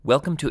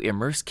Welcome to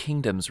Immerse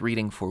Kingdom's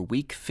reading for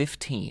week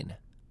 15,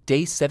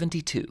 day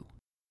 72.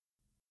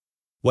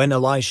 When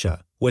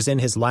Elisha was in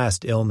his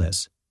last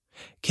illness,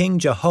 King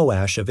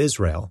Jehoash of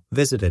Israel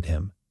visited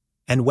him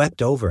and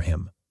wept over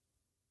him.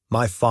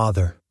 My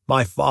father,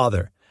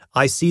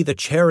 I see the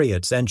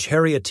chariots and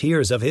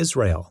charioteers of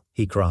Israel,"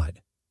 he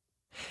cried.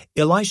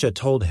 Elisha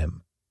told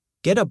him,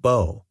 "Get a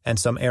bow and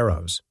some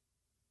arrows."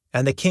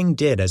 And the king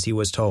did as he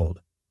was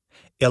told.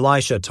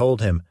 Elisha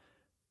told him,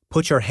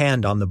 "Put your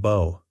hand on the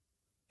bow."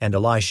 And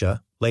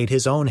Elisha laid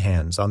his own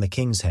hands on the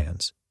king's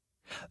hands.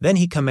 Then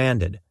he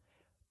commanded,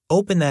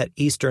 "Open that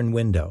eastern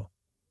window."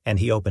 And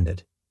he opened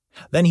it.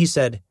 Then he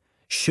said,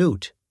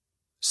 "Shoot."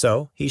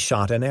 So he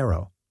shot an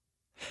arrow.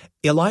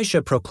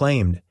 Elisha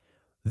proclaimed,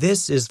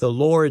 "This is the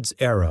Lord's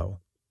arrow,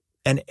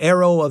 an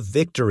arrow of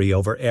victory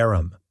over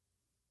Aram.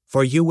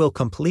 For you will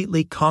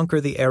completely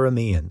conquer the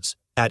Arameans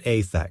at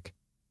Aphek."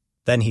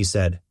 Then he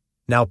said,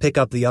 "Now pick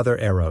up the other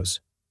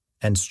arrows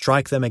and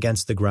strike them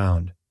against the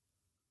ground."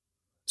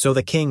 So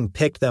the king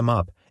picked them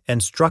up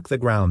and struck the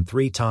ground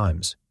 3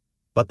 times.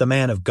 But the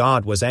man of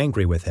God was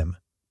angry with him.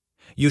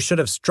 "You should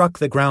have struck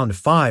the ground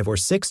 5 or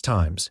 6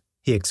 times,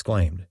 he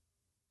exclaimed.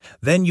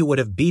 "Then you would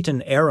have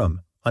beaten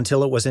Aram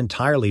until it was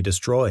entirely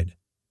destroyed.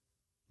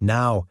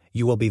 Now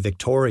you will be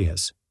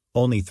victorious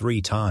only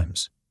 3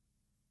 times.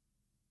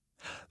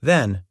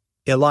 Then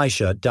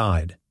Elisha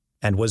died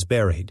and was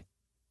buried.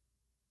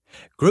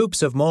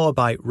 Groups of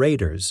Moabite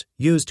raiders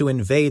used to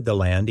invade the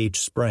land each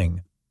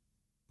spring.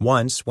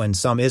 Once, when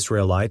some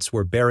Israelites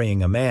were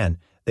burying a man,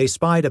 they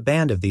spied a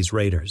band of these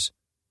raiders.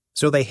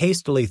 So they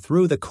hastily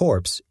threw the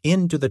corpse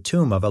into the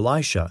tomb of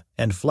Elisha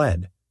and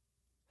fled.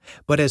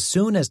 But as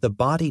soon as the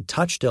body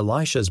touched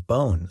Elisha's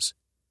bones,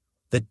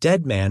 the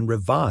dead man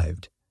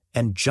revived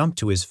and jumped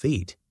to his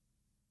feet.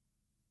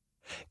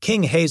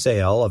 King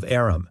Hazael of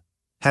Aram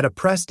had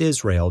oppressed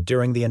Israel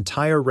during the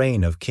entire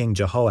reign of King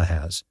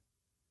Jehoahaz.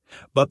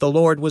 But the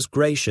Lord was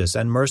gracious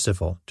and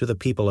merciful to the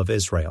people of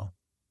Israel,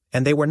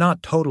 and they were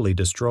not totally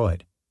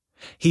destroyed.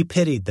 He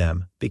pitied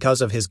them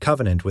because of his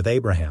covenant with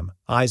Abraham,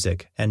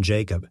 Isaac, and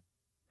Jacob.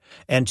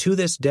 And to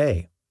this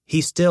day,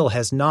 he still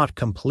has not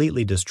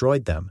completely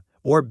destroyed them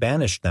or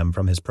banished them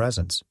from his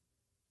presence.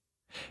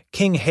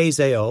 King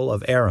Hazael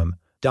of Aram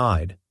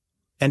died,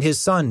 and his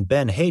son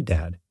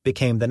Ben-Hadad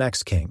became the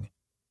next king.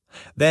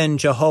 Then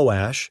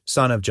Jehoash,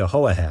 son of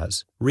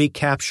Jehoahaz,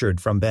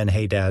 recaptured from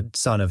Ben-Hadad,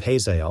 son of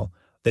Hazael,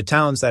 the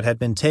towns that had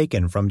been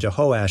taken from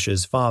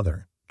Jehoash's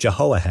father,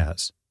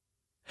 Jehoahaz.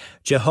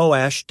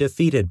 Jehoash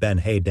defeated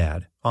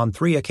Ben-Hadad on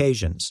 3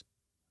 occasions,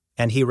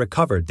 and he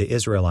recovered the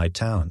Israelite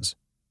towns.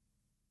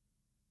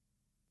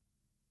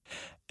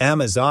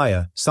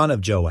 Amaziah, son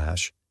of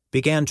Joash,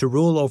 began to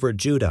rule over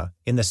Judah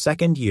in the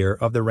 2nd year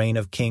of the reign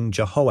of King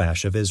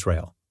Jehoash of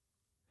Israel.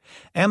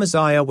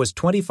 Amaziah was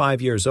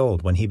 25 years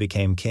old when he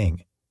became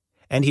king,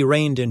 and he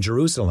reigned in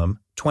Jerusalem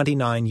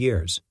 29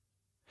 years.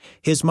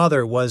 His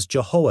mother was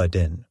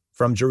Jehoaddin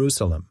from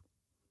Jerusalem.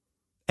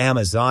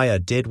 Amaziah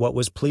did what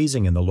was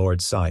pleasing in the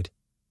Lord's sight,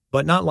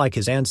 but not like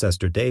his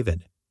ancestor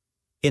David.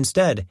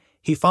 Instead,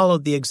 he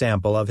followed the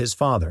example of his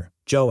father,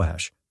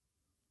 Joash.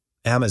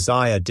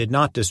 Amaziah did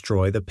not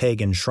destroy the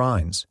pagan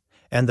shrines,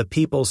 and the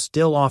people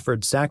still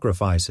offered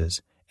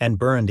sacrifices and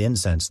burned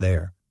incense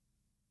there.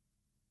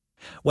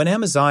 When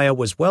Amaziah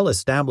was well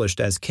established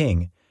as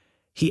king,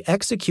 he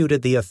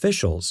executed the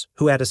officials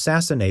who had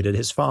assassinated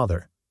his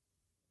father.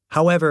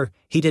 However,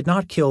 he did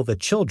not kill the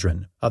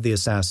children of the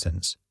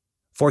assassins,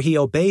 for he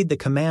obeyed the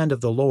command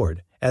of the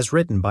Lord as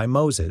written by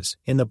Moses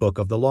in the book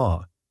of the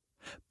law.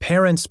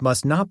 Parents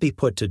must not be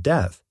put to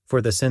death for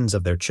the sins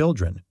of their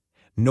children,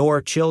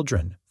 nor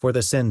children for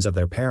the sins of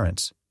their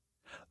parents.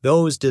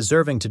 Those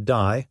deserving to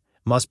die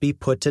must be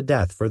put to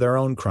death for their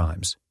own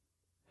crimes.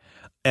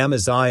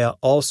 Amaziah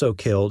also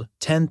killed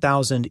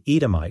 10,000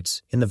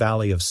 Edomites in the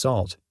Valley of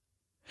Salt.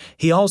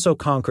 He also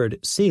conquered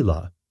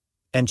Selah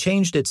and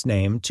changed its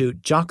name to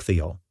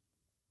Joktheel,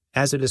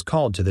 as it is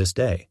called to this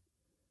day.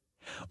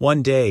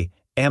 One day,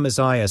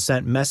 Amaziah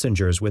sent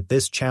messengers with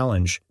this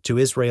challenge to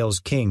Israel's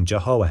king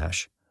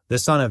Jehoash, the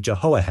son of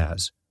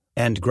Jehoahaz,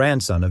 and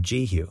grandson of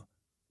Jehu.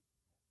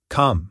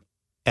 "Come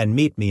and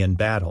meet me in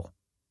battle."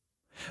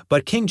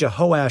 But King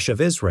Jehoash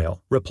of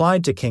Israel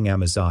replied to King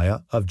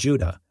Amaziah of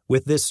Judah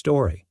with this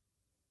story.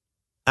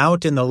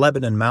 Out in the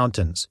Lebanon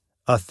mountains,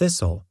 a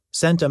thistle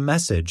sent a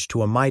message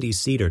to a mighty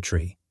cedar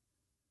tree.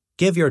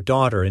 "Give your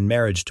daughter in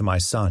marriage to my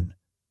son."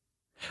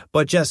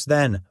 But just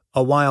then,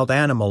 a wild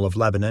animal of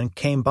Lebanon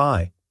came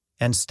by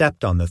and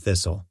stepped on the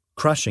thistle,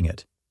 crushing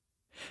it.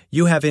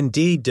 "You have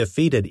indeed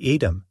defeated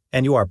Edom,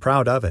 and you are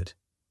proud of it.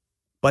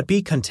 But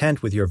be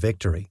content with your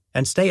victory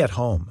and stay at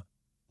home.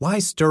 Why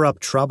stir up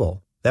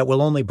trouble that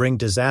will only bring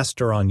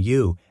disaster on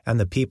you and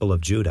the people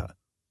of Judah?"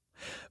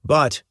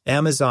 But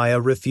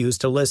Amaziah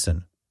refused to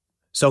listen.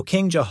 So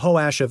King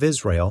Jehoash of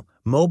Israel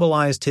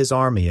mobilized his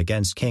army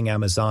against King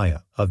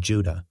Amaziah of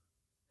Judah.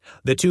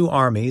 The 2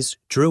 armies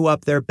drew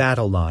up their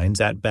battle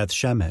lines at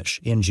Beth-Shemesh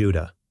in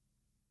Judah.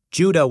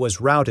 Judah was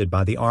routed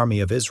by the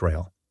army of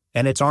Israel,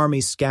 and its army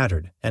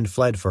scattered and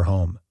fled for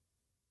home.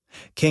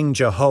 King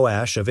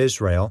Jehoash of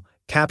Israel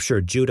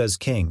captured Judah's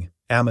king,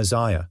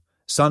 Amaziah,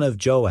 son of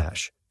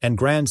Joash, and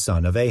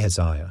grandson of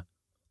Ahaziah,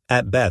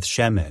 at Beth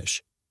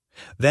Shemesh.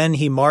 Then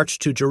he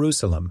marched to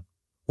Jerusalem,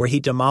 where he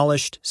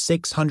demolished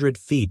 600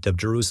 feet of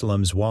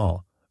Jerusalem's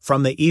wall,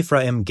 from the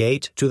Ephraim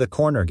gate to the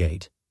corner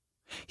gate.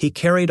 He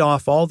carried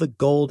off all the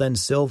gold and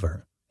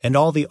silver, and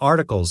all the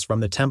articles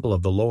from the temple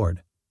of the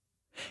Lord.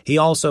 He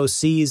also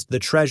seized the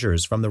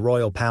treasures from the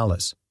royal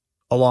palace,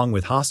 along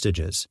with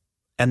hostages,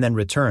 and then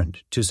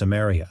returned to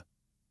Samaria.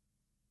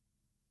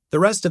 The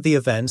rest of the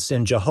events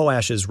in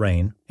Jehoash's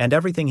reign and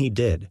everything he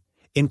did,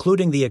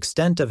 including the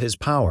extent of his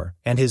power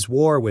and his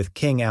war with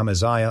King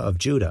Amaziah of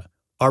Judah,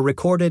 are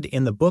recorded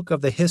in the book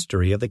of the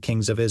history of the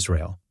kings of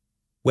Israel.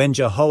 When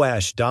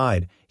Jehoash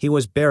died, he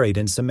was buried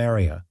in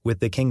Samaria with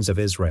the kings of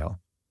Israel,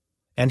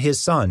 and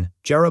his son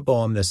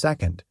Jeroboam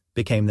II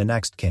became the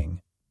next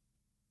king.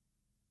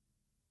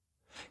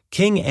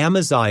 King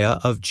Amaziah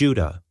of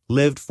Judah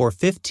lived for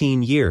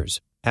 15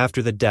 years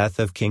after the death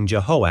of King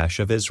Jehoash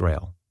of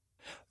Israel.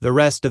 The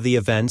rest of the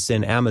events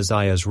in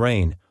Amaziah's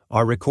reign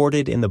are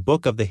recorded in the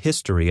book of the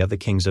history of the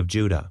kings of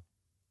Judah.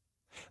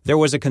 There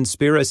was a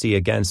conspiracy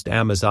against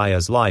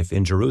Amaziah's life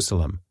in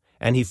Jerusalem,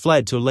 and he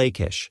fled to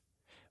Lachish.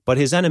 But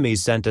his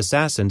enemies sent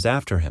assassins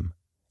after him,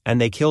 and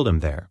they killed him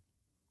there.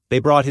 They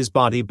brought his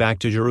body back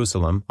to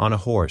Jerusalem on a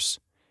horse,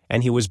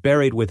 and he was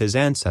buried with his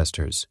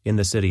ancestors in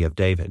the city of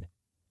David.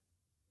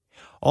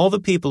 All the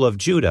people of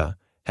Judah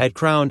had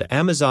crowned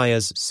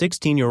Amaziah's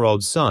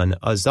 16-year-old son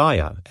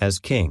Uzziah as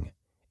king,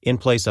 in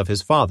place of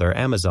his father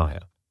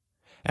Amaziah.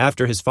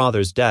 After his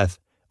father's death,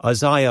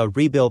 Uzziah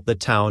rebuilt the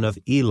town of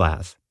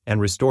Elath and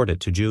restored it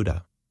to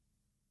Judah.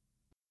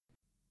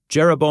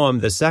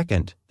 Jeroboam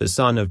II, the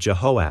son of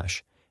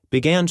Jehoash,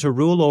 began to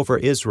rule over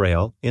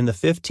Israel in the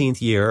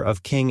 15th year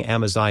of King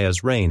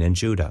Amaziah's reign in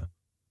Judah.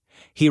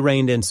 He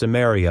reigned in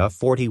Samaria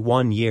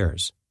 41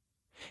 years.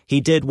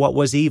 He did what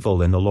was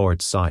evil in the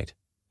Lord's sight.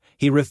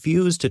 He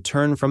refused to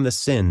turn from the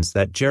sins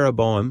that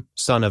Jeroboam,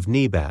 son of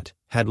Nebat,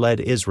 had led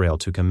Israel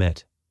to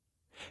commit.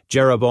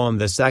 Jeroboam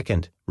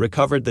II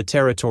recovered the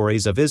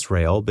territories of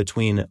Israel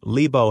between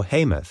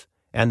Lebo-Hamath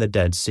and the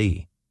Dead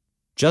Sea,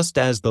 just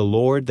as the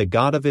Lord, the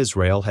God of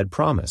Israel, had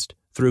promised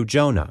through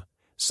Jonah,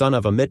 son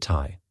of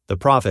Amittai, the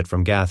prophet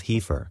from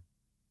Gath-Hepher.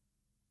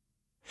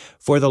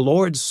 For the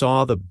Lord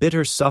saw the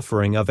bitter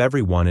suffering of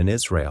everyone in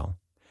Israel,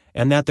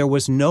 and that there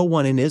was no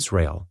one in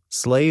Israel,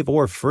 slave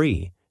or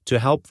free, to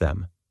help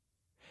them.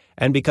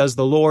 And because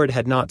the Lord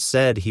had not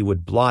said he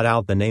would blot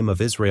out the name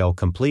of Israel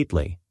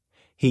completely,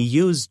 he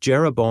used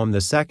Jeroboam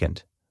II,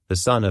 the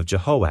son of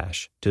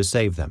Jehoash, to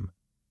save them.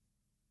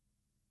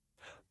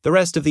 The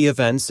rest of the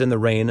events in the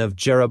reign of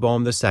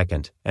Jeroboam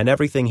II and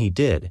everything he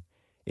did,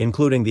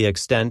 including the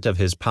extent of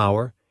his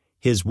power,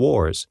 his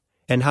wars,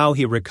 and how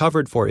he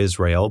recovered for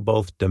Israel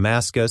both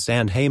Damascus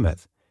and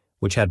Hamath,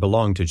 which had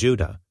belonged to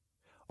Judah,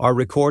 are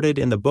recorded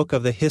in the book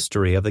of the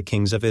history of the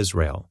kings of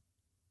Israel.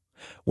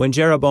 When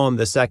Jeroboam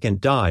II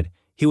died,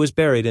 he was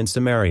buried in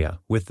Samaria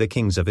with the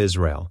kings of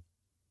Israel.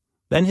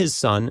 Then his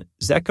son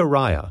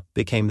Zechariah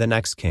became the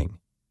next king.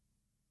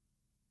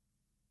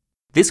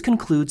 This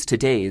concludes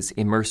today's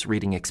Immerse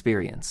Reading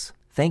experience.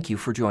 Thank you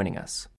for joining us.